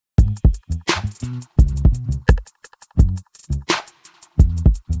தமிழ்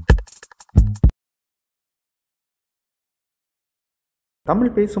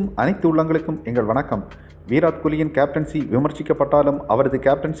பேசும் அனைத்து உள்ளங்களுக்கும் எங்கள் வணக்கம். விராட் கோலியின் கேப்டன்சி விமர்சிக்கப்பட்டாலும் அவரது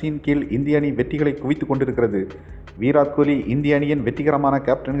கேப்டன்சியின் கீழ் இந்திய அணி வெற்றிகளை குவித்துக் கொண்டிருக்கிறது. விராட் கோலி இந்திய அணியின் வெற்றிகரமான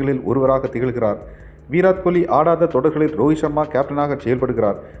கேப்டன்களில் ஒருவராக திகழ்கிறார். விராட் கோலி ஆடாத தொடர்களில் ரோஹித் சர்மா கேப்டனாக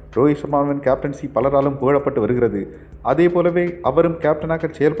செயல்படுகிறார். ரோஹித் சர்மாவின் கேப்டன்சி பலராலும் புகழப்பட்டு வருகிறது. அதே போலவே அவரும் கேப்டனாக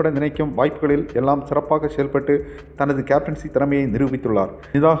செயல்பட நினைக்கும் வாய்ப்புகளில் எல்லாம் சிறப்பாக செயல்பட்டு தனது கேப்டன்சி திறமையை நிரூபித்துள்ளார்.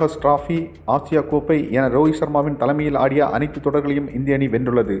 நிதாகஸ் டிராபி, ஆசியா கோப்பை என ரோஹித் சர்மாவின் தலைமையில் ஆடிய அனைத்து தொடர்களையும் இந்திய அணி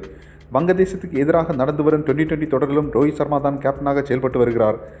வென்றுள்ளது. வங்கதேசத்துக்கு எதிராக நடந்து வரும் 2020 தொடரிலும் ரோஹித் சர்மா தான் கேப்டனாக செயல்பட்டு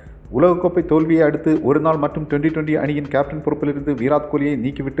வருகிறார். உலகக்கோப்பை தோல்வியை அடுத்து ஒருநாள் மற்றும் 2020 அணியின் கேப்டன் பொறுப்பிலிருந்து விராட் கோலியை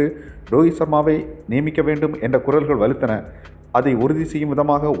நீக்கிவிட்டு ரோஹித் சர்மாவை நியமிக்க வேண்டும் என்ற குரல்கள் வலுத்தன. அதை உறுதி செய்யும்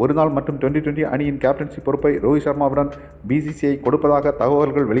விதமாக ஒருநாள் மற்றும் 2020 அணியின் கேப்டன்சி பொறுப்பை ரோஹித் சர்மாவுடன் பிசிசிஐ கொடுப்பதாக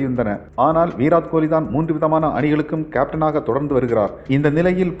தகவல்கள் வெளிவந்தன. ஆனால் விராட் கோலி தான் 3 விதமான அணிகளுக்கும் கேப்டனாக தொடர்ந்து வருகிறார். இந்த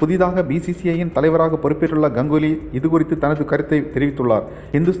நிலையில் புதிதாக பிசிசிஐயின் தலைவராக பொறுப்பேற்றுள்ள கங்குலி இதுகுறித்து தனது கருத்தை தெரிவித்துள்ளார்.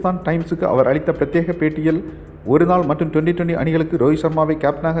 இந்துஸ்தான் டைம்ஸுக்கு அவர் அளித்த பிரத்யேக பேட்டியில் ஒருநாள் மற்றும் 2020 அணிகளுக்கு ரோஹித் சர்மாவை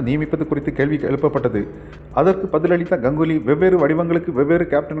கேப்டனாக நியமிப்பது குறித்து கேள்வி எழுப்பப்பட்டது. அதற்கு பதிலளித்த கங்குலி, வெவ்வேறு வடிவங்களுக்கு வெவ்வேறு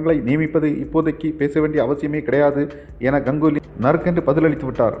கேப்டன்களை நியமிப்பது இப்போதைக்கு பேச வேண்டிய அவசியமே கிடையாது என கங்குலி நறுக்கென்று பதிலளித்து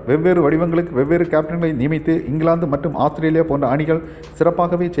விட்டார். வெவ்வேறு வடிவங்களுக்கு வெவ்வேறு கேப்டன்களை நியமித்து இங்கிலாந்து மற்றும் ஆஸ்திரேலியா போன்ற அணிகள்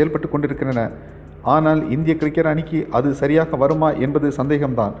சிறப்பாகவே செயல்பட்டு கொண்டிருக்கின்றன. ஆனால் இந்திய கிரிக்கெட் அணிக்கு அது சரியாக வருமா என்பது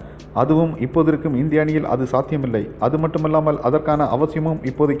சந்தேகம்தான். அதுவும் இப்போது இருக்கும் இந்திய அணியில் அது சாத்தியமில்லை. அது மட்டுமல்லாமல் அதற்கான அவசியமும்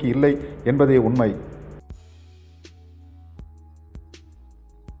இப்போதைக்கு இல்லை என்பதே உண்மை.